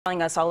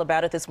Telling us all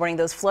about it this morning.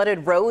 Those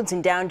flooded roads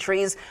and downed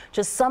trees,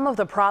 just some of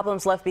the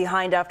problems left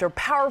behind after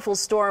powerful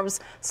storms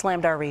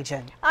slammed our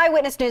region.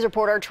 Eyewitness News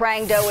reporter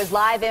Trang Do is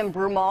live in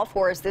Broomall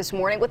for us this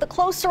morning with a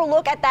closer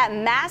look at that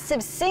massive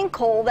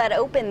sinkhole that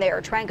opened there.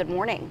 Trang, good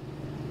morning.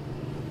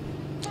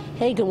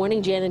 Hey, good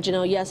morning, Jan and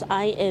Janelle. Yes,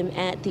 I am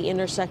at the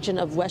intersection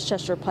of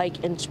Westchester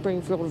Pike and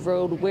Springfield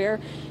Road where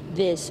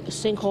this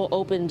sinkhole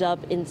opened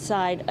up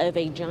inside of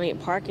a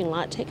giant parking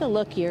lot. Take a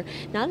look here.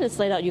 Now that it's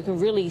laid out, you can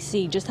really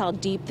see just how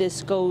deep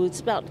this goes. It's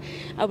about,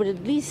 I would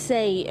at least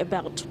say,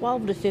 about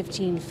 12 to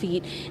 15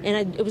 feet.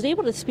 And I was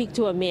able to speak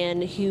to a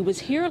man who was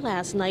here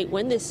last night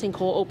when this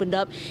sinkhole opened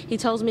up. He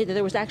tells me that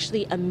there was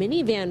actually a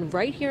minivan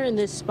right here in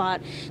this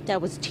spot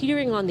that was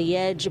teetering on the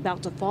edge,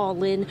 about to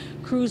fall in.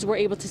 Crews were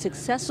able to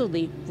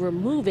successfully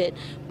remove it.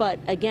 But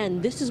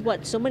again, this is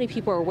what so many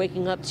people are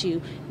waking up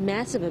to,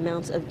 massive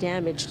amounts of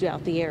damage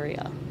throughout the area.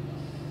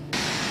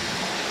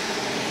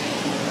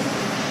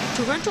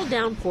 Torrential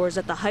downpours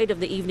at the height of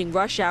the evening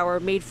rush hour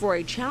made for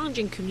a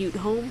challenging commute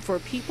home for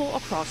people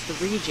across the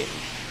region.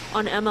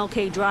 On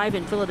MLK Drive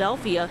in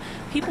Philadelphia,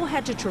 people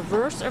had to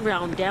traverse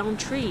around downed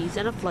trees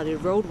and a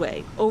flooded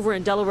roadway. Over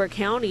in Delaware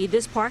County,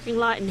 this parking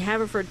lot in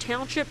Haverford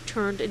Township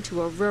turned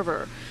into a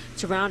river,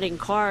 surrounding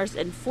cars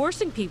and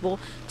forcing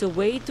people to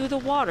wade through the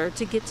water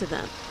to get to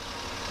them.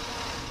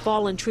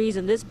 Fallen trees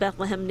in this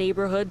Bethlehem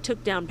neighborhood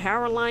took down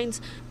power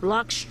lines,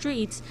 blocked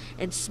streets,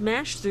 and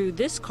smashed through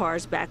this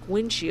car's back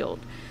windshield.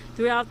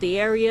 Throughout the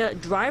area,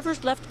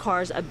 drivers left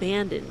cars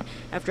abandoned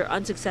after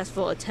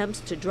unsuccessful attempts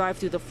to drive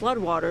through the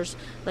floodwaters,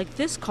 like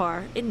this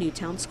car in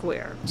Newtown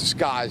Square. The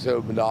skies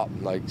opened up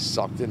and like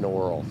sucked in the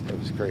world. It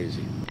was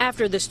crazy.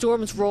 After the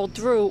storms rolled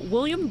through,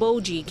 William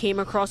Bogie came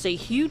across a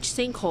huge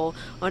sinkhole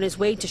on his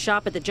way to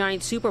shop at the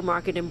giant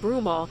supermarket in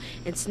Broomall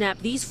and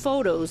snapped these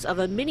photos of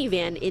a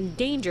minivan in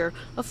danger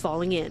of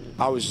falling in.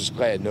 I was just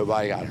glad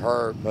nobody got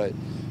hurt, but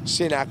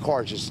seeing that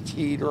car just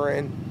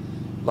teetering,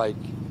 like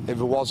if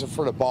it wasn't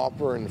for the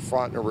bumper in the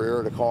front and the rear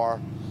of the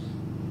car,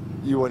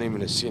 you wouldn't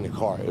even have seen the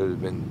car. It would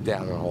have been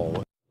down the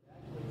hole.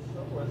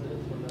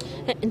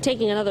 And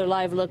taking another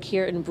live look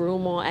here in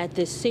Broomall at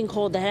this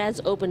sinkhole that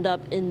has opened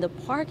up in the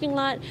parking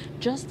lot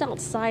just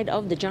outside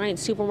of the giant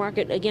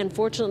supermarket. Again,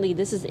 fortunately,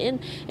 this is in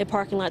a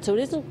parking lot, so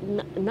it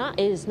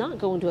is not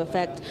going to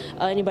affect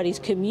anybody's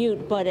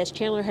commute. But as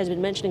Chandler has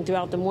been mentioning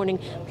throughout the morning,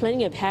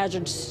 plenty of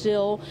hazards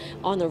still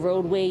on the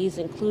roadways,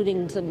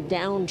 including some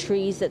downed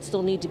trees that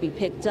still need to be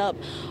picked up.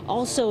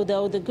 Also,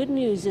 though, the good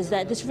news is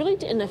that this really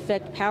didn't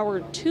affect power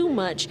too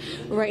much.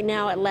 Right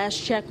now, at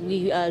last check,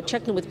 we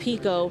checked in with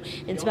Pico,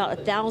 and it's about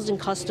 1,000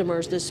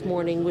 customers this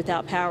morning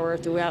without power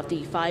throughout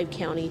the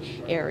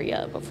 5-county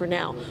area. But for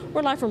now,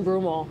 we're live from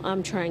Broomall.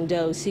 I'm Trang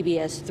Do,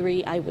 CBS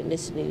 3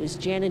 Eyewitness News.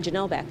 Jan and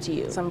Janelle, back to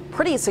you. Some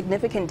pretty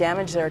significant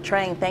damage there,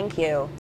 Trang. Thank you.